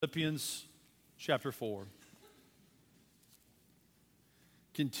Philippians chapter 4.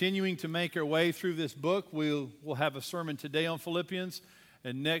 Continuing to make our way through this book, we'll have a sermon today on Philippians,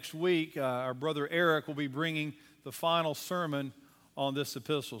 and next week our brother Eric will be bringing the final sermon on this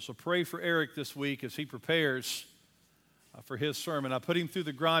epistle. So pray for Eric this week as he prepares for his sermon. I put him through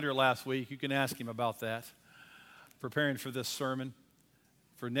the grinder last week. You can ask him about that, preparing for this sermon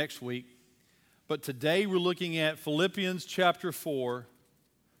for next week. But today we're looking at Philippians chapter 4,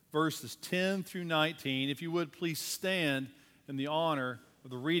 verses 10 through 19. If you would, please stand in the honor of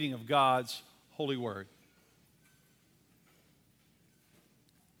the reading of God's holy word.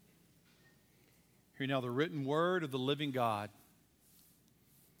 Hear now the written word of the living God.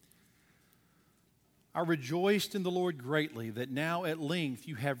 I rejoiced in the Lord greatly that now at length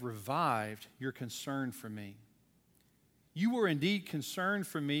you have revived your concern for me. You were indeed concerned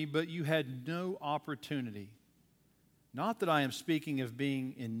for me, but you had no opportunity. Not that I am speaking of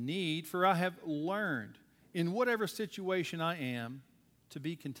being in need, for I have learned in whatever situation I am to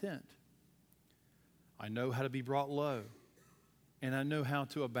be content. I know how to be brought low, and I know how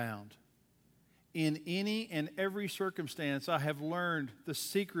to abound. In any and every circumstance, I have learned the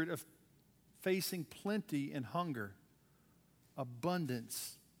secret of facing plenty and hunger,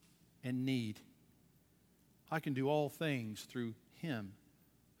 abundance and need. I can do all things through Him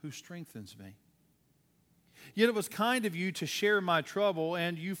who strengthens me. Yet it was kind of you to share my trouble,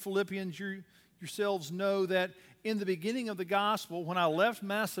 and you Philippians yourselves know that in the beginning of the gospel, when I left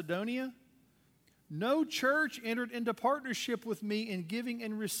Macedonia, no church entered into partnership with me in giving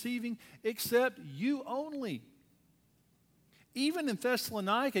and receiving except you only. Even in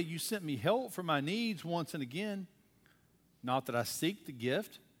Thessalonica, you sent me help for my needs once and again. Not that I seek the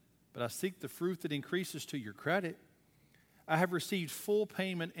gift, but I seek the fruit that increases to your credit. I have received full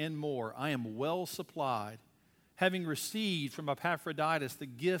payment and more. I am well supplied, having received from Epaphroditus the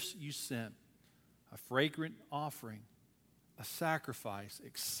gifts you sent, a fragrant offering, a sacrifice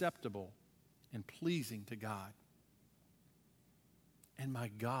acceptable and pleasing to God. And my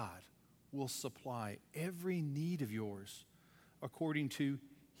God will supply every need of yours according to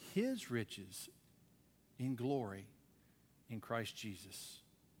His riches in glory in Christ Jesus.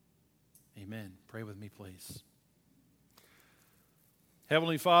 Amen. Pray with me, please.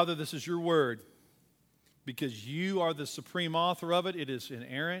 Heavenly Father, this is your word. Because you are the supreme author of it, it is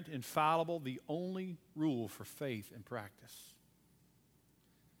inerrant, infallible, the only rule for faith and practice.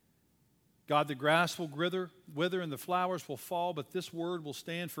 God, the grass will wither and the flowers will fall, but this word will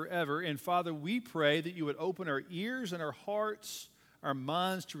stand forever. And Father, we pray that you would open our ears and our hearts, our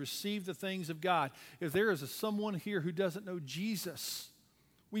minds to receive the things of God. If there is someone here who doesn't know Jesus,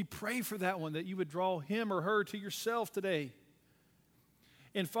 we pray for that one, that you would draw him or her to yourself today.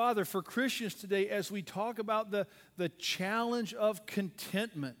 And Father, for Christians today, as we talk about the challenge of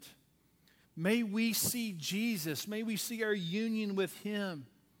contentment, may we see Jesus, may we see our union with Him.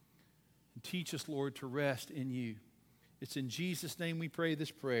 And teach us, Lord, to rest in you. It's in Jesus' name we pray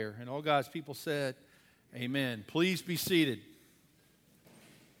this prayer. And all God's people said, amen. Please be seated.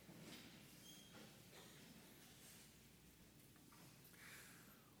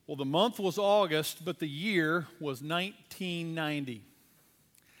 Well, the month was August, but the year was 1990.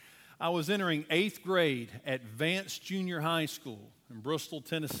 I was entering 8th grade at Vance Junior High School in Bristol,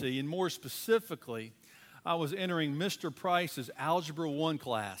 Tennessee, and more specifically, I was entering Mr. Price's Algebra 1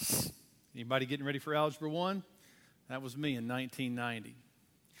 class. Anybody getting ready for Algebra 1? That was me in 1990.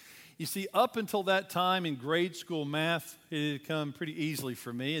 You see, up until that time in grade school math, it had come pretty easily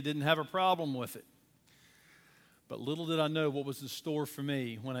for me. I didn't have a problem with it. But little did I know what was in store for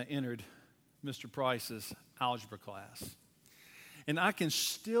me when I entered Mr. Price's Algebra class. And I can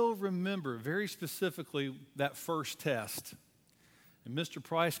still remember very specifically that first test. And Mr.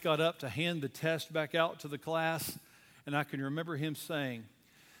 Price got up to hand the test back out to the class, and I can remember him saying,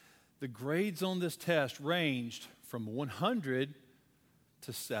 the grades on this test ranged from 100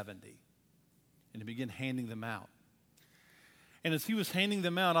 to 70. And he began handing them out. And as he was handing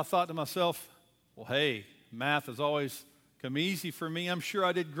them out, I thought to myself, well, hey, math has always come easy for me. I'm sure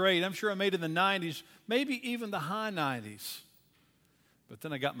I did great. I'm sure I made it in the 90s, maybe even the high 90s. But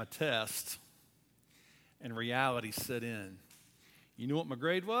then I got my test, and reality set in. You know what my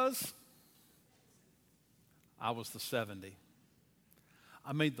grade was? I was the 70.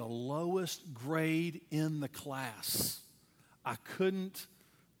 I made the lowest grade in the class. I couldn't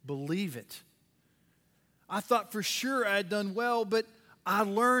believe it. I thought for sure I had done well, but I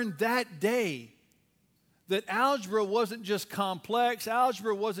learned that day that algebra wasn't just complex,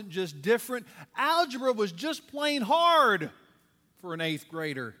 algebra wasn't just different, algebra was just plain hard for an 8th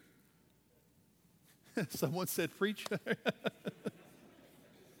grader. Someone said, preach.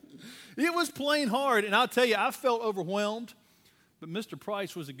 It was plain hard. And I'll tell you, I felt overwhelmed. But Mr.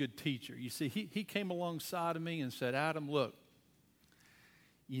 Price was a good teacher. You see, he came alongside of me and said, Adam, look,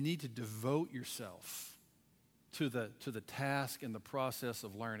 you need to devote yourself to the task and the process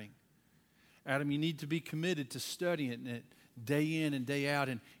of learning. Adam, you need to be committed to studying it day in and day out.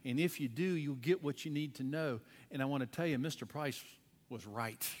 And if you do, you'll get what you need to know. And I want to tell you, Mr. Price was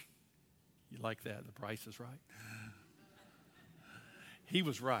right. You like that? The Price is right? He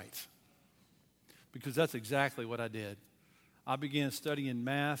was right. Because that's exactly what I did. I began studying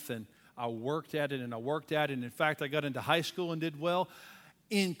math, and I worked at it, and I worked at it. And in fact, I got into high school and did well.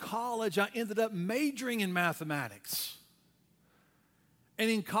 In college, I ended up majoring in mathematics. And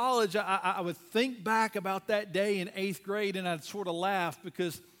in college, I would think back about that day in 8th grade, and I'd sort of laugh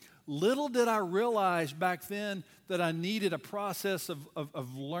because little did I realize back then that I needed a process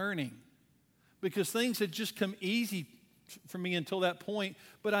of learning, because things had just come easy for me until that point,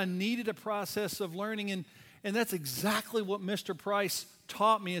 but I needed a process of learning, and that's exactly what Mr. Price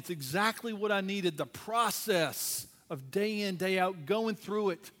taught me. It's exactly what I needed, the process of day in, day out, going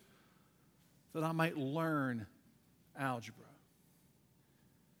through it, that I might learn algebra.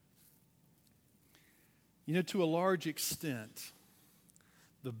 You know, to a large extent,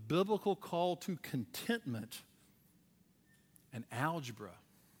 the biblical call to contentment and algebra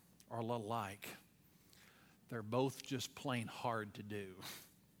are alike. They're both just plain hard to do.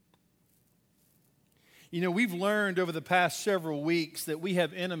 You know, we've learned over the past several weeks that we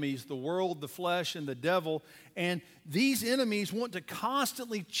have enemies, the world, the flesh, and the devil, and these enemies want to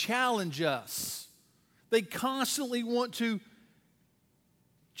constantly challenge us. They constantly want to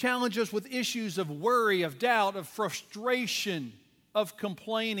challenge us with issues of worry, of doubt, of frustration, of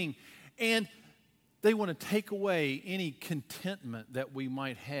complaining, and they want to take away any contentment that we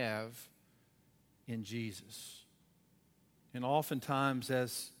might have in Jesus. And oftentimes,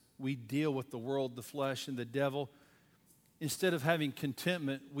 as we deal with the world, the flesh, and the devil, instead of having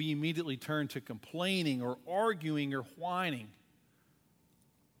contentment, we immediately turn to complaining or arguing or whining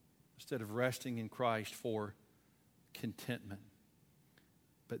instead of resting in Christ for contentment.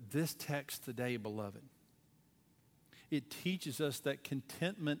 But this text today, beloved, it teaches us that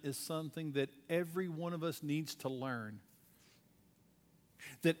contentment is something that every one of us needs to learn.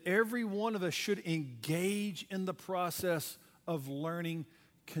 That every one of us should engage in the process of learning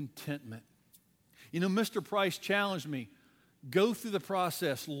contentment. You know, Mr. Price challenged me, go through the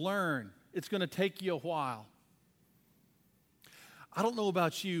process, learn. It's going to take you a while. I don't know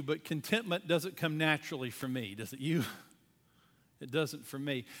about you, but contentment doesn't come naturally for me, does it you? It doesn't for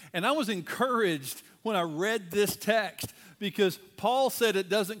me. And I was encouraged when I read this text because Paul said it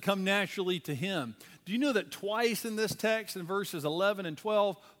doesn't come naturally to him. Do you know that twice in this text, in verses 11 and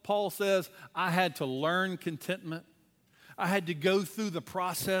 12, Paul says, I had to learn contentment. I had to go through the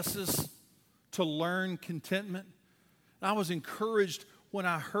processes to learn contentment. And I was encouraged when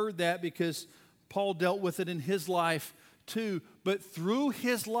I heard that because Paul dealt with it in his life too. But through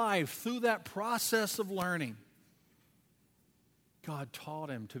his life, through that process of learning, God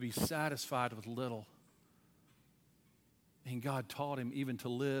taught him to be satisfied with little. And God taught him even to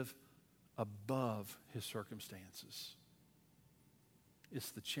live above his circumstances.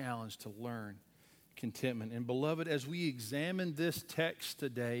 It's the challenge to learn contentment. And beloved, as we examine this text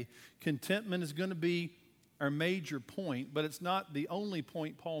today, contentment is going to be our major point, but it's not the only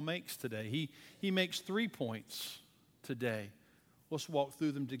point Paul makes today. He makes 3 points today. Let's walk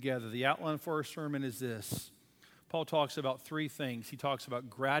through them together. The outline for our sermon is this. Paul talks about 3 things. He talks about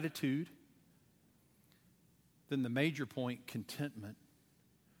gratitude, then the major point, contentment,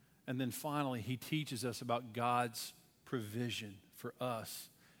 and then finally he teaches us about God's provision for us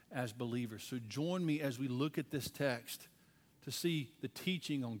as believers. So join me as we look at this text to see the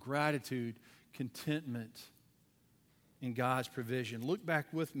teaching on gratitude, contentment, and God's provision. Look back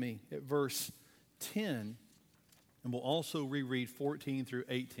with me at verse 10, and we'll also reread 14 through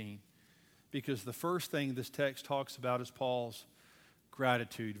 18. Because the first thing this text talks about is Paul's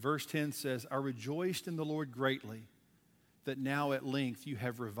gratitude. Verse 10 says, I rejoiced in the Lord greatly that now at length you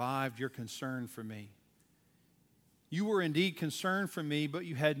have revived your concern for me. You were indeed concerned for me, but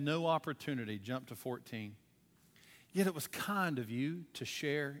you had no opportunity. Jump to 14. Yet it was kind of you to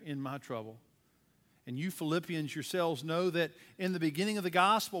share in my trouble. And you Philippians yourselves know that in the beginning of the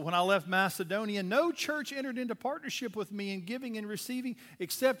gospel, when I left Macedonia, no church entered into partnership with me in giving and receiving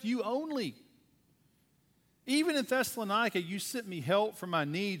except you only. Even in Thessalonica, you sent me help for my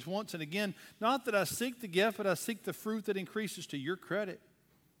needs once and again. Not that I seek the gift, but I seek the fruit that increases to your credit.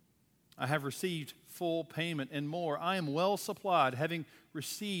 I have received full payment and more. I am well supplied, having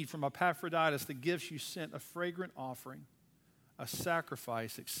received from Epaphroditus the gifts you sent, a fragrant offering, a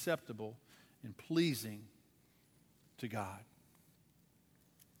sacrifice acceptable and pleasing to God.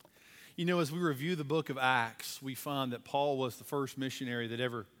 You know, as we review the book of Acts, we find that Paul was the first missionary that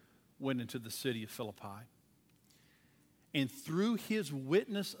ever went into the city of Philippi. And through his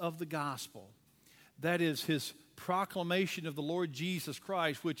witness of the gospel, that is his proclamation of the Lord Jesus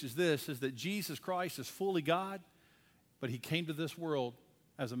Christ, which is this, is that Jesus Christ is fully God, but he came to this world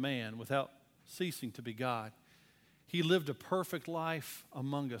as a man without ceasing to be God. He lived a perfect life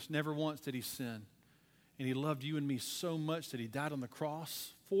among us. Never once did he sin. And he loved you and me so much that he died on the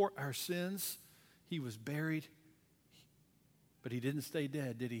cross for our sins. He was buried, but he didn't stay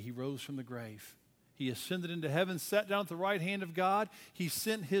dead, did he? He rose from the grave. He ascended into heaven, sat down at the right hand of God. He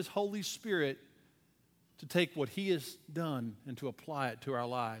sent his Holy Spirit to take what he has done and to apply it to our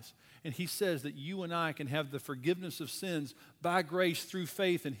lives. And he says that you and I can have the forgiveness of sins by grace through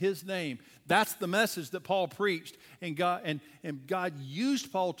faith in his name. That's the message that Paul preached. And God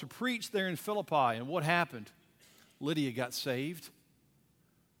used Paul to preach there in Philippi. And what happened? Lydia got saved.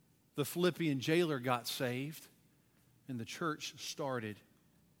 The Philippian jailer got saved. And the church started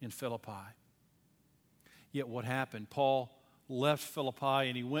in Philippi. Yet what happened? Paul left Philippi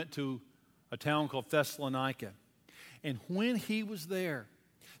and he went to a town called Thessalonica. And when he was there,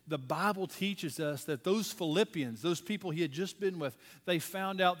 the Bible teaches us that those Philippians, those people he had just been with, they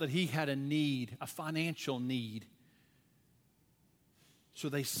found out that he had a need, a financial need. So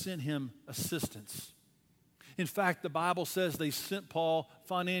they sent him assistance. In fact, the Bible says they sent Paul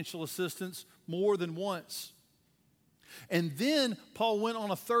financial assistance more than once. And then Paul went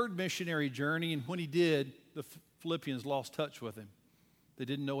on a third missionary journey, and when he did, the Philippians lost touch with him. They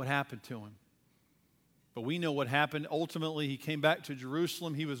didn't know what happened to him. But we know what happened. Ultimately, he came back to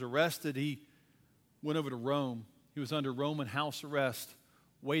Jerusalem. He was arrested. He went over to Rome. He was under Roman house arrest,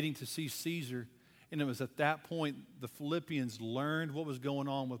 waiting to see Caesar. And it was at that point the Philippians learned what was going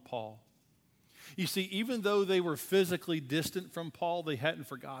on with Paul. You see, even though they were physically distant from Paul, they hadn't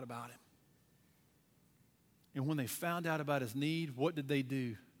forgot about him. And when they found out about his need, what did they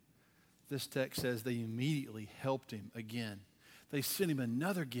do? This text says they immediately helped him again. They sent him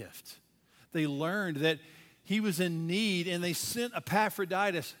another gift. They learned that he was in need, and they sent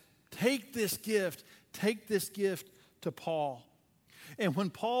Epaphroditus, take this gift to Paul. And when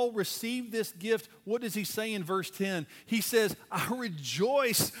Paul received this gift, what does he say in verse 10? He says, I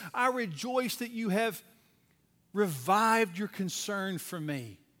rejoice that you have revived your concern for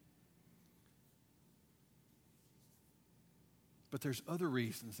me. But there's other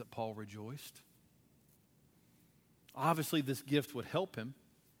reasons that Paul rejoiced. Obviously, this gift would help him.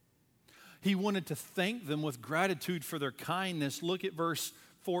 He wanted to thank them with gratitude for their kindness. Look at verse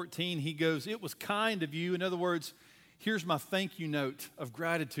 14. He goes, it was kind of you. In other words, here's my thank you note of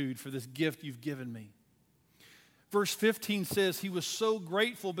gratitude for this gift you've given me. Verse 15 says he was so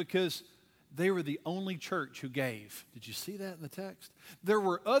grateful because they were the only church who gave. Did you see that in the text? There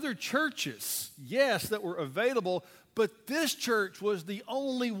were other churches, yes, that were available, but this church was the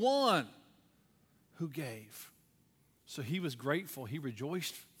only one who gave. So he was grateful. He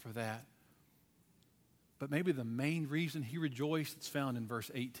rejoiced for that. But maybe the main reason he rejoiced is found in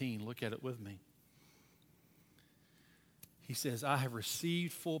verse 18. Look at it with me. He says, I have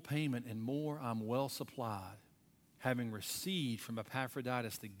received full payment and more I'm well supplied, having received from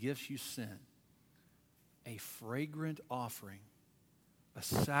Epaphroditus the gifts you sent, a fragrant offering, a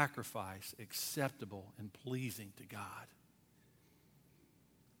sacrifice acceptable and pleasing to God.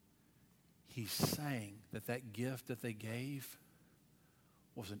 He's saying that that gift that they gave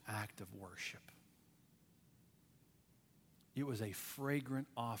was an act of worship. It was a fragrant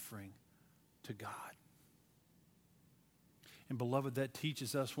offering to God. And beloved, that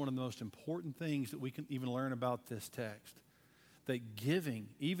teaches us one of the most important things that we can even learn about this text. That giving,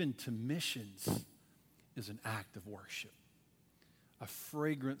 even to missions, is an act of worship. A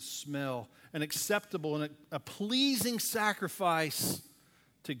fragrant smell, an acceptable and a pleasing sacrifice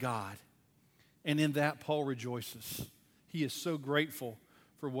to God. And in that, Paul rejoices. He is so grateful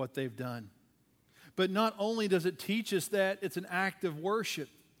for what they've done. But not only does it teach us that it's an act of worship,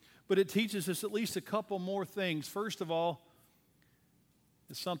 but it teaches us at least a couple more things. First of all,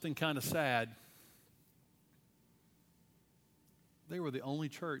 it's something kind of sad. They were the only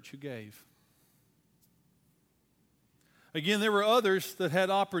church who gave. Again, there were others that had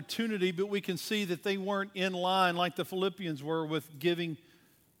opportunity, but we can see that they weren't in line like the Philippians were with giving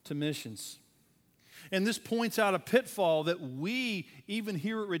to missions. And this points out a pitfall that we, even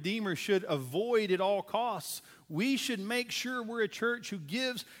here at Redeemer, should avoid at all costs. We should make sure we're a church who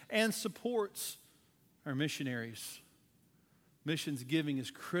gives and supports our missionaries. Missions giving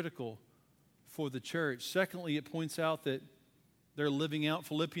is critical for the church. Secondly, it points out that They're living out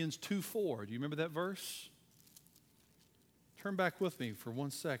Philippians 2:4. Do you remember that verse? Turn back with me for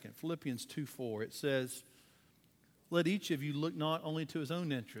 1 second. Philippians 2:4. It says, "Let each of you look not only to his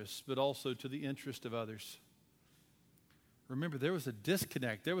own interests, but also to the interest of others." Remember, there was a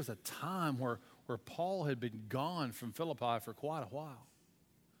disconnect. There was a time where Paul had been gone from Philippi for quite a while.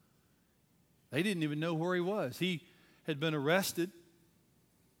 They didn't even know where he was. He had been arrested,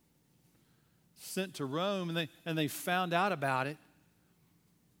 sent to Rome, and they found out about it,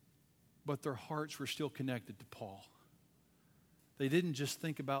 but their hearts were still connected to Paul. They didn't just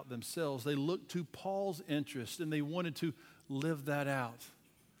think about themselves. They looked to Paul's interest, and they wanted to live that out.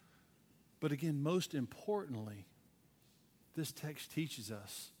 But again, most importantly, this text teaches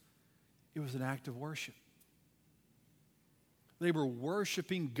us it was an act of worship. They were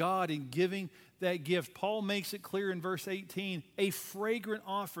worshiping God and giving that gift. Paul makes it clear in verse 18, a fragrant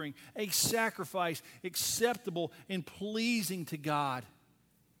offering, a sacrifice acceptable and pleasing to God.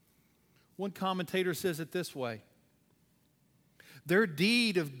 One commentator says it this way: their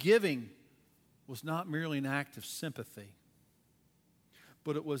deed of giving was not merely an act of sympathy,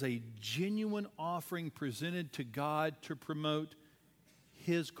 but it was a genuine offering presented to God to promote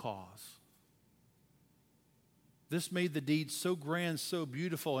His cause. This made the deed so grand, so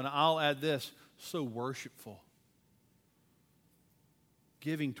beautiful, and I'll add this, so worshipful.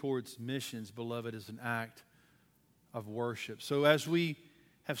 Giving towards missions, beloved, is an act of worship. So as we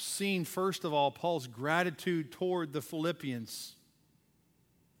have seen, first of all, Paul's gratitude toward the Philippians,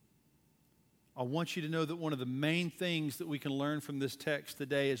 I want you to know that one of the main things that we can learn from this text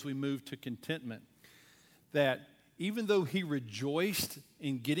today as we move to contentment, that even though he rejoiced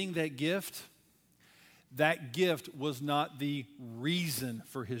in getting that gift was not the reason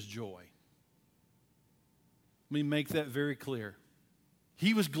for his joy. Let me make that very clear.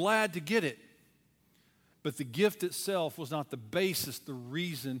 He was glad to get it, but the gift itself was not the basis, the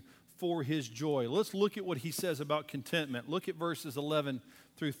reason for his joy. Let's look at what he says about contentment. Look at verses 11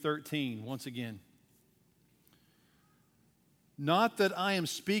 through 13 once again. "Not that I am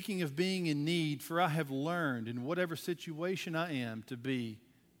speaking of being in need, for I have learned in whatever situation I am to be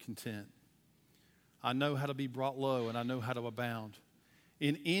content. I know how to be brought low, and I know how to abound.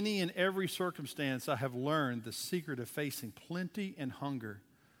 In any and every circumstance, I have learned the secret of facing plenty and hunger,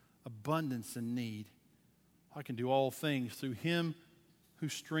 abundance and need. I can do all things through Him who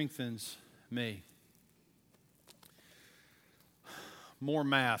strengthens me." More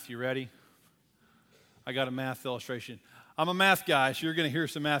math. You ready? I got a math illustration. I'm a math guy, so you're going to hear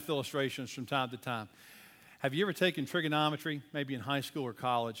some math illustrations from time to time. Have you ever taken trigonometry, maybe in high school or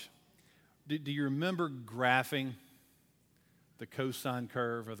college? Do you remember graphing the cosine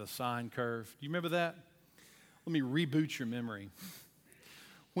curve or the sine curve? Do you remember that? Let me reboot your memory.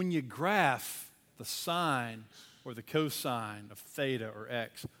 When you graph the sine or the cosine of theta or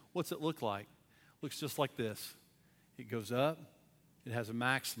x, what's it look like? It looks just like this. It goes up, it has a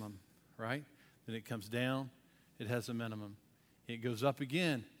maximum, right? Then it comes down, it has a minimum. It goes up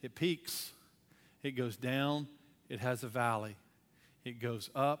again, it peaks. It goes down, it has a valley. It goes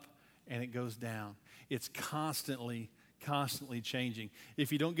up, and it goes down. It's constantly changing.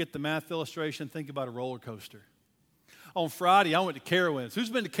 If you don't get the math illustration, think about a roller coaster. On Friday, I went to Carowinds. Who's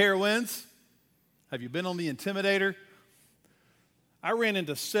been to Carowinds? Have you been on the Intimidator? I ran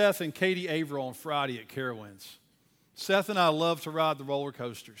into Seth and Katie Averill on Friday at Carowinds. Seth and I love to ride the roller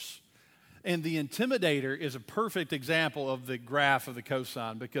coasters. And the Intimidator is a perfect example of the graph of the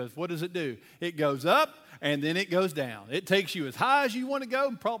cosine, because what does it do? It goes up and then it goes down. It takes you as high as you want to go,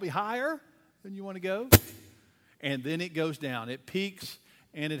 and probably higher than you want to go, and then it goes down. It peaks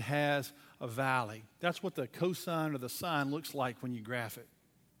and it has a valley. That's what the cosine or the sine looks like when you graph it.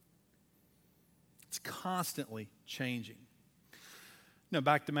 It's constantly changing. Now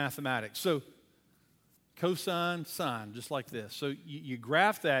back to mathematics. So cosine, sine, just like this. So you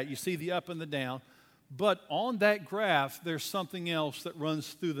graph that, you see the up and the down, but on that graph, there's something else that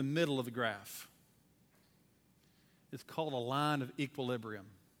runs through the middle of the graph. It's called a line of equilibrium.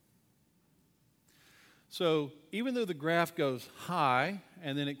 So even though the graph goes high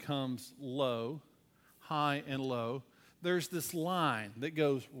and then it comes low, high and low, there's this line that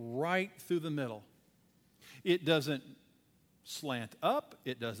goes right through the middle. It doesn't slant up,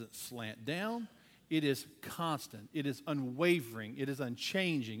 it doesn't slant down. It is constant, it is unwavering, it is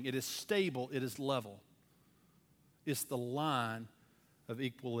unchanging, it is stable, it is level. It's the line of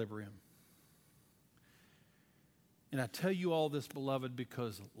equilibrium. And I tell you all this, beloved,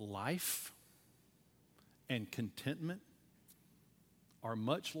 because life and contentment are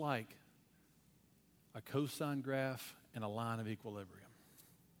much like a cosine graph and a line of equilibrium.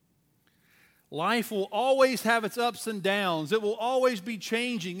 Life will always have its ups and downs. It will always be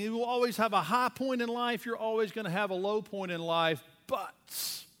changing. You will always have a high point in life. You're always going to have a low point in life.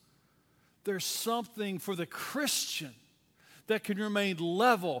 But there's something for the Christian that can remain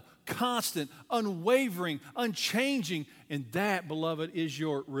level, constant, unwavering, unchanging. And that, beloved, is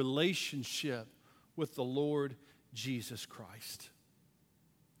your relationship with the Lord Jesus Christ.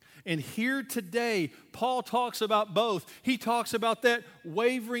 And here today, Paul talks about both. He talks about that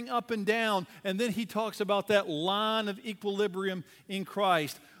wavering up and down, and then he talks about that line of equilibrium in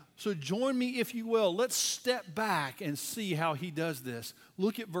Christ. So join me, if you will. Let's step back and see how he does this.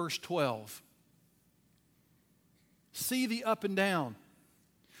 Look at verse 12. See the up and down.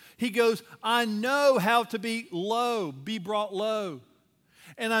 He goes, I know how to be low, be brought low,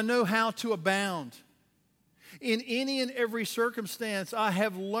 and I know how to abound. In any and every circumstance, I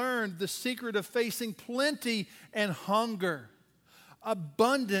have learned the secret of facing plenty and hunger,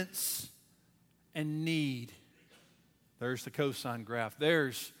 abundance and need. There's the cosine graph.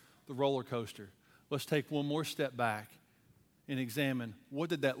 There's the roller coaster. Let's take one more step back and examine what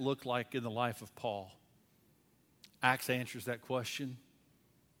did that look like in the life of Paul. Acts answers that question.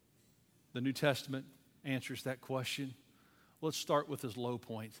 The New Testament answers that question. Let's start with his low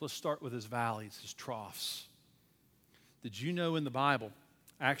points. Let's start with his valleys, his troughs. Did you know in the Bible,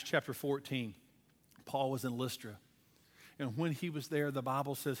 Acts chapter 14, Paul was in Lystra. And when he was there, the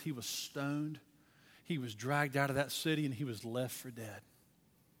Bible says he was stoned. He was dragged out of that city and he was left for dead.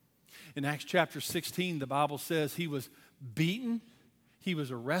 In Acts chapter 16, the Bible says he was beaten, he was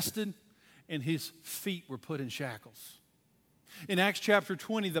arrested, and his feet were put in shackles. In Acts chapter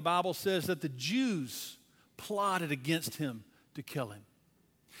 20, the Bible says that the Jews plotted against him to kill him.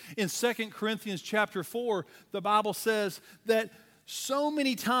 In 2 Corinthians chapter 4, the Bible says that so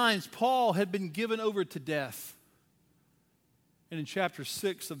many times Paul had been given over to death. And in chapter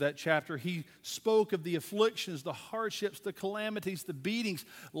 6 of that chapter, he spoke of the afflictions, the hardships, the calamities, the beatings.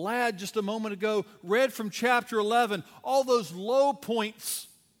 Lad, just a moment ago, read from chapter 11, all those low points,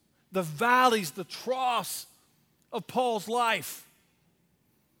 the valleys, the troughs of Paul's life.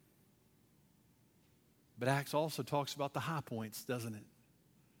 But Acts also talks about the high points, doesn't it?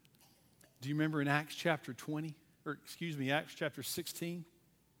 Do you remember in Acts chapter 16?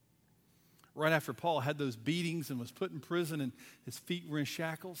 Right after Paul had those beatings and was put in prison and his feet were in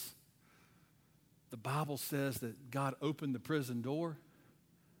shackles, the Bible says that God opened the prison door.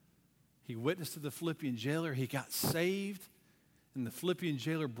 He witnessed to the Philippian jailer. He got saved, and the Philippian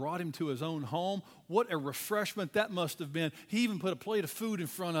jailer brought him to his own home. What a refreshment that must have been. He even put a plate of food in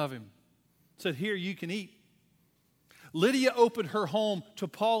front of him. Said, here, you can eat. Lydia opened her home to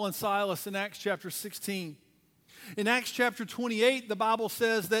Paul and Silas in Acts chapter 16. In Acts chapter 28, the Bible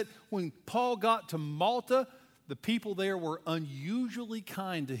says that when Paul got to Malta, the people there were unusually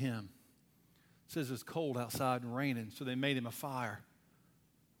kind to him. It says it's cold outside and raining, so they made him a fire,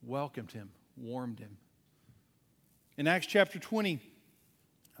 welcomed him, warmed him. In Acts chapter 20,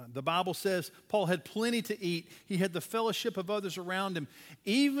 the Bible says Paul had plenty to eat. He had the fellowship of others around him.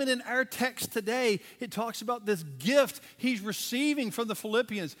 Even in our text today, it talks about this gift he's receiving from the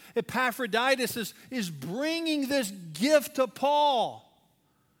Philippians. Epaphroditus is bringing this gift to Paul.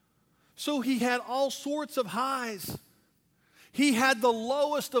 So he had all sorts of highs. He had the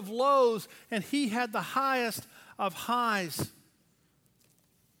lowest of lows, and he had the highest of highs.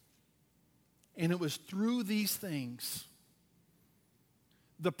 And it was through these things,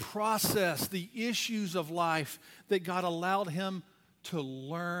 the process, the issues of life, that God allowed him to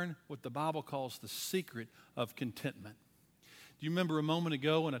learn what the Bible calls the secret of contentment. Do you remember a moment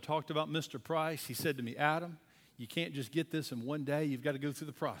ago when I talked about Mr. Price? He said to me, Adam, you can't just get this in one day. You've got to go through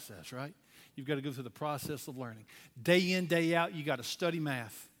the process, right? You've got to go through the process of learning. Day in, day out, you got to study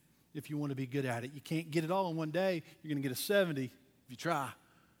math if you want to be good at it. You can't get it all in one day. You're going to get a 70 if you try.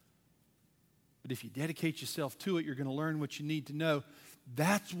 But if you dedicate yourself to it, you're going to learn what you need to know.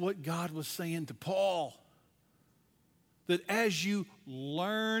 That's what God was saying to Paul. That as you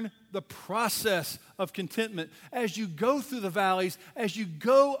learn the process of contentment, as you go through the valleys, as you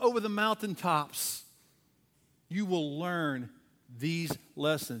go over the mountaintops, you will learn these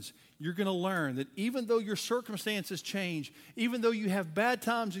lessons. You're going to learn that even though your circumstances change, even though you have bad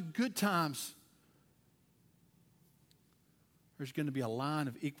times and good times, there's going to be a line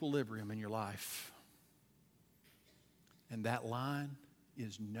of equilibrium in your life. And that line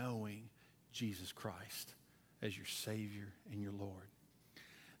is knowing Jesus Christ as your Savior and your Lord.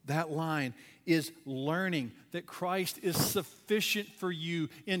 That line is learning that Christ is sufficient for you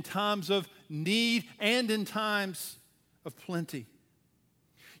in times of need and in times of plenty.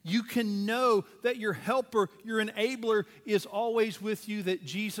 You can know that your helper, your enabler is always with you, that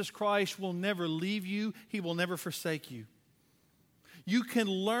Jesus Christ will never leave you. He will never forsake you. You can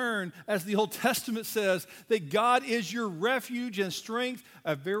learn, as the Old Testament says, that God is your refuge and strength,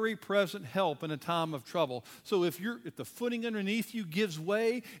 a very present help in a time of trouble. So if the footing underneath you gives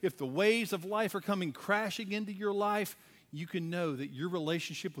way, if the waves of life are coming crashing into your life, you can know that your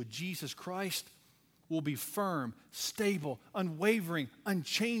relationship with Jesus Christ will be firm, stable, unwavering,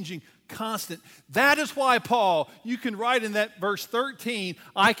 unchanging, constant. That is why, Paul, you can write in that verse 13,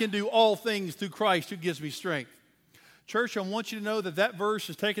 I can do all things through Christ who gives me strength. Church, I want you to know that that verse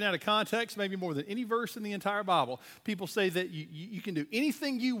is taken out of context, maybe more than any verse in the entire Bible. People say that you can do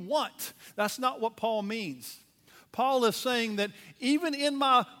anything you want. That's not what Paul means. Paul is saying that even in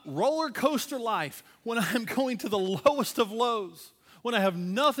my roller coaster life, when I'm going to the lowest of lows, when I have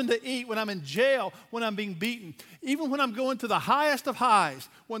nothing to eat, when I'm in jail, when I'm being beaten, even when I'm going to the highest of highs,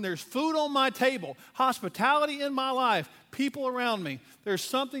 when there's food on my table, hospitality in my life, people around me, there's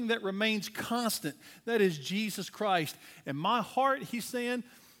something that remains constant. That is Jesus Christ. And my heart, he's saying,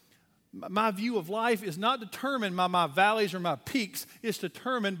 my view of life is not determined by my valleys or my peaks. It's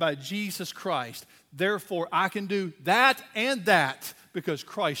determined by Jesus Christ. Therefore, I can do that and that because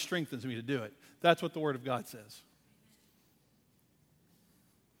Christ strengthens me to do it. That's what the Word of God says.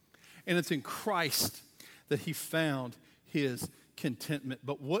 And it's in Christ that he found his contentment.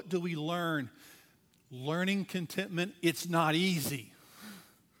 But what do we learn? Learning contentment, it's not easy.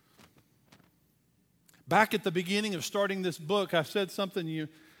 Back at the beginning of starting this book, I said something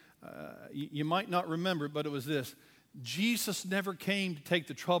you might not remember, but it was this. Jesus never came to take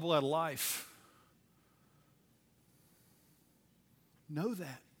the trouble out of life. Know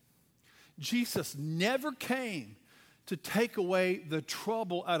that. Jesus never came to take away the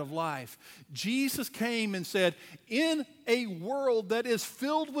trouble out of life. Jesus came and said, in a world that is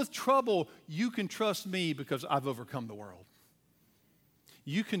filled with trouble, you can trust me because I've overcome the world.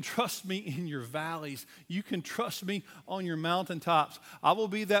 You can trust me in your valleys. You can trust me on your mountaintops. I will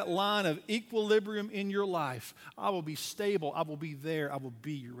be that line of equilibrium in your life. I will be stable. I will be there. I will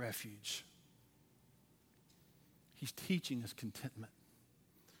be your refuge. He's teaching us contentment.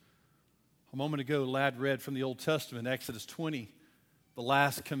 A moment ago, Lad read from the Old Testament, Exodus 20, the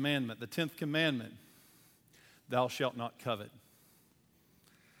last commandment, the 10th commandment, thou shalt not covet.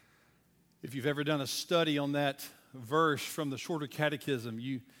 If you've ever done a study on that verse from the Shorter Catechism,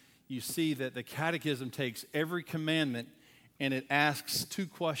 you see that the Catechism takes every commandment and it asks two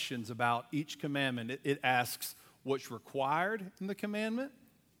questions about each commandment. It asks what's required in the commandment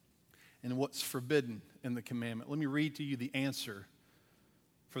and what's forbidden in the commandment. Let me read to you the answer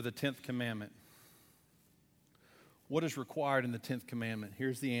for the 10th commandment. What is required in the 10th commandment?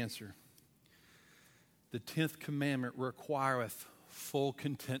 Here's the answer. The 10th commandment requireth full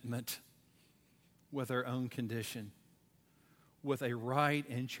contentment with our own condition, with a right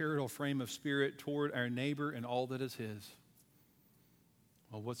and charitable frame of spirit toward our neighbor and all that is his.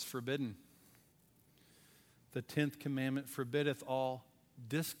 Well, what's forbidden? The 10th commandment forbiddeth all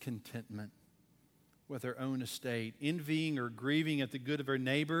discontentment with our own estate, envying or grieving at the good of our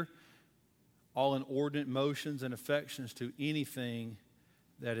neighbor, all inordinate motions and affections to anything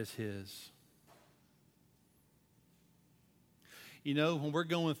that is his. You know, when we're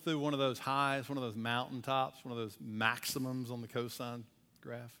going through one of those highs, one of those mountaintops, one of those maximums on the cosine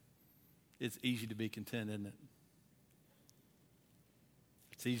graph, it's easy to be content, isn't it?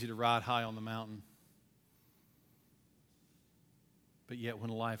 It's easy to ride high on the mountain. But yet when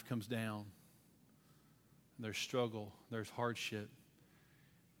life comes down, there's struggle, there's hardship,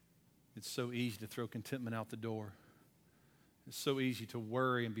 it's so easy to throw contentment out the door. It's so easy to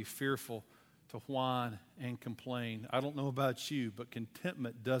worry and be fearful, to whine and complain. I don't know about you, but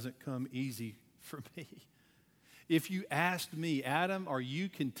contentment doesn't come easy for me. If you asked me, Adam, are you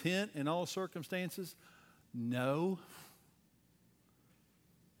content in all circumstances? No.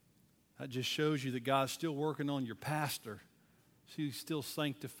 That just shows you that God's still working on your pastor. He's still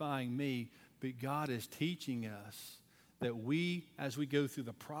sanctifying me. But God is teaching us that we, as we go through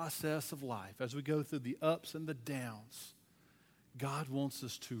the process of life, as we go through the ups and the downs, God wants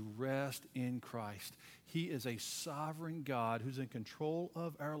us to rest in Christ. He is a sovereign God who's in control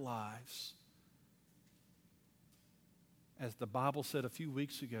of our lives. As the Bible said a few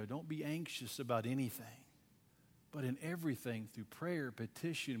weeks ago, don't be anxious about anything, but in everything, through prayer,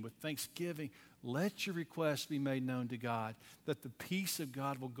 petition, with thanksgiving, let your requests be made known to God, that the peace of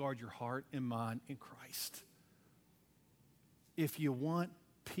God will guard your heart and mind in Christ. If you want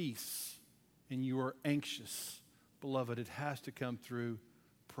peace and you are anxious, beloved, it has to come through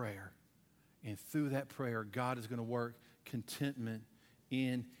prayer. And through that prayer, God is going to work contentment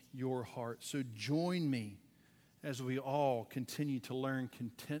in your heart. So join me as we all continue to learn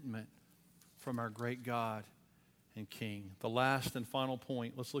contentment from our great God and King. The last and final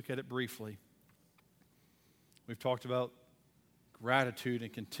point, let's look at it briefly. We've talked about gratitude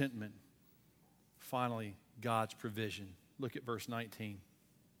and contentment. Finally, God's provision. Look at verse 19.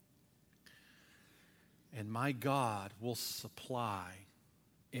 And my God will supply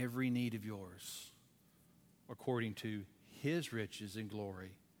every need of yours according to his riches and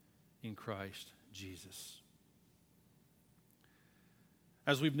glory in Christ Jesus.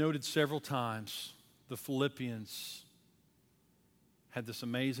 As we've noted several times, the Philippians had this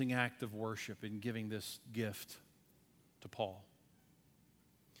amazing act of worship in giving this gift to Paul.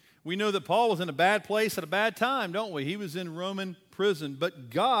 We know that Paul was in a bad place at a bad time, don't we? He was in Roman prison, but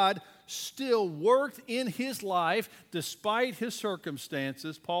God still worked in his life despite his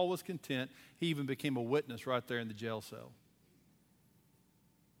circumstances. Paul was content. He even became a witness right there in the jail cell.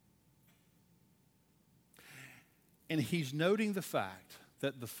 And he's noting the fact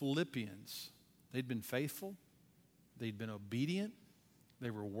that the Philippians, they'd been faithful, they'd been obedient, they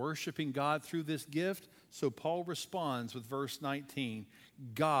were worshiping God through this gift. So Paul responds with verse 19,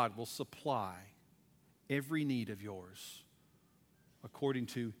 God will supply every need of yours according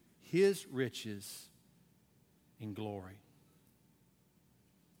to his riches in glory.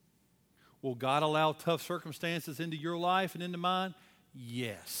 Will God allow tough circumstances into your life and into mine?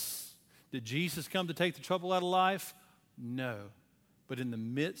 Yes. Did Jesus come to take the trouble out of life? No. But in the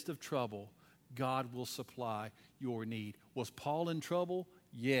midst of trouble, God will supply your need. Was Paul in trouble?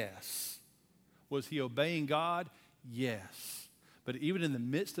 Yes. Was he obeying God? Yes. But even in the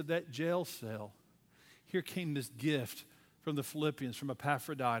midst of that jail cell, here came this gift from the Philippians, from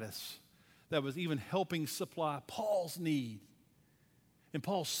Epaphroditus, that was even helping supply Paul's need. And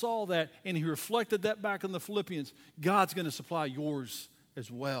Paul saw that, and he reflected that back on the Philippians. God's going to supply yours as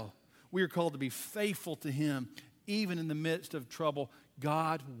well. We are called to be faithful to him, even in the midst of trouble.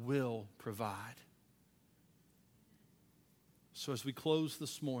 God will provide. So as we close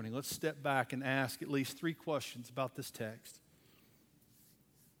this morning, let's step back and ask at least 3 questions about this text.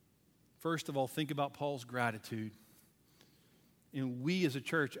 First of all, think about Paul's gratitude. And we as a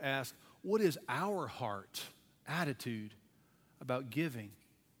church ask, what is our heart attitude about giving,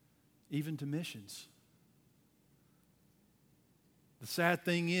 even to missions? The sad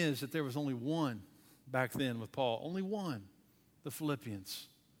thing is that there was only one back then with Paul, only one, the Philippians.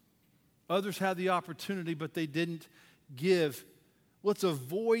 Others had the opportunity, but they didn't give. Let's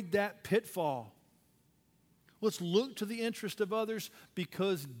avoid that pitfall. Let's look to the interest of others,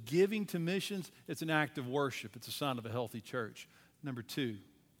 because giving to missions, it's an act of worship. It's a sign of a healthy church. Number 2,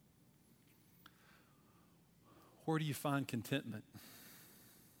 where do you find contentment?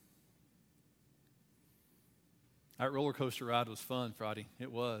 That roller coaster ride was fun Friday.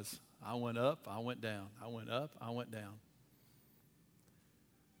 It was. I went up, I went down. I went up, I went down.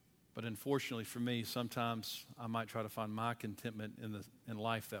 But unfortunately for me, sometimes I might try to find my contentment in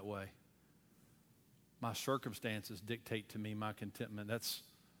life that way. My circumstances dictate to me my contentment. That's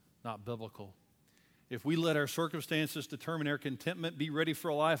not biblical. If we let our circumstances determine our contentment, be ready for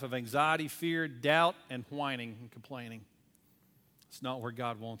a life of anxiety, fear, doubt, and whining and complaining. It's not where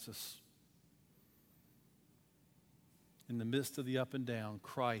God wants us. In the midst of the up and down,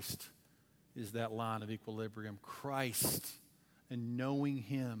 Christ is that line of equilibrium. Christ, and knowing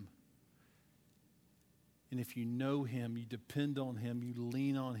him. And if you know him, you depend on him, you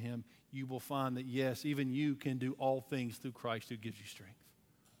lean on him, you will find that, yes, even you can do all things through Christ who gives you strength.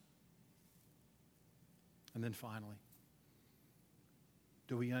 And then finally,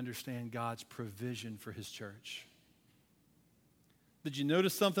 do we understand God's provision for his church? Did you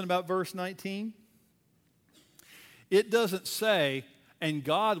notice something about verse 19? It doesn't say, and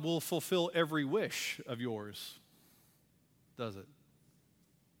God will fulfill every wish of yours, does it?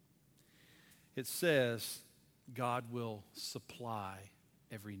 It says, God will supply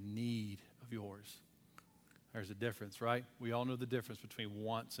every need of yours. There's a difference, right? We all know the difference between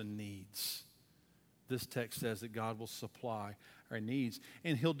wants and needs. This text says that God will supply our needs,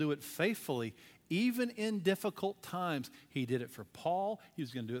 and he'll do it faithfully, even in difficult times. He did it for Paul. He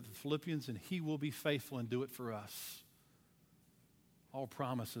was going to do it for the Philippians, and he will be faithful and do it for us. All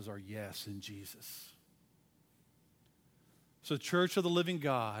promises are yes in Jesus. So, Church of the Living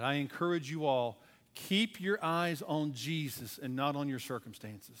God, I encourage you all, keep your eyes on Jesus and not on your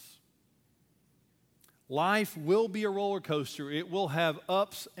circumstances. Life will be a roller coaster. It will have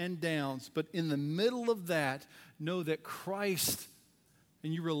ups and downs. But in the middle of that, know that Christ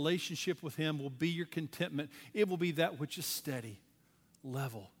and your relationship with him will be your contentment. It will be that which is steady,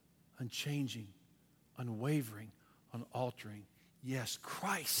 level, unchanging, unwavering, unaltering, Yes,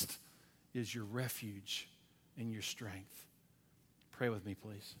 Christ is your refuge and your strength. Pray with me,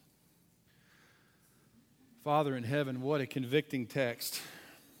 please. Father in heaven, what a convicting text.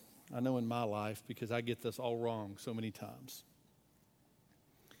 I know in my life, because I get this all wrong so many times.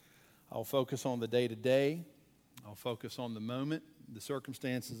 I'll focus on the day-to-day. I'll focus on the moment, the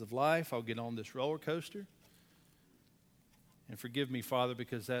circumstances of life. I'll get on this roller coaster. And forgive me, Father,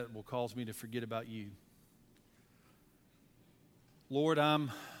 because that will cause me to forget about you. Lord,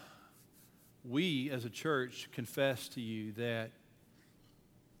 we as a church confess to you that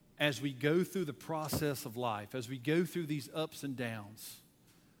as we go through the process of life, as we go through these ups and downs,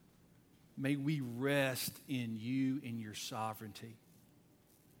 may we rest in you, in your sovereignty.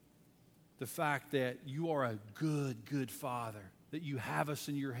 The fact that you are a good, good Father, that you have us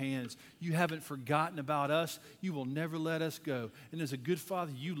in your hands. You haven't forgotten about us. You will never let us go. And as a good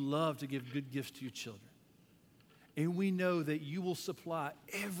Father, you love to give good gifts to your children. And we know that you will supply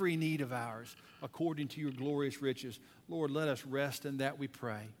every need of ours according to your glorious riches. Lord, let us rest in that, we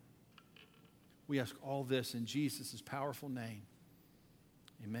pray. We ask all this in Jesus' powerful name.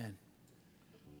 Amen.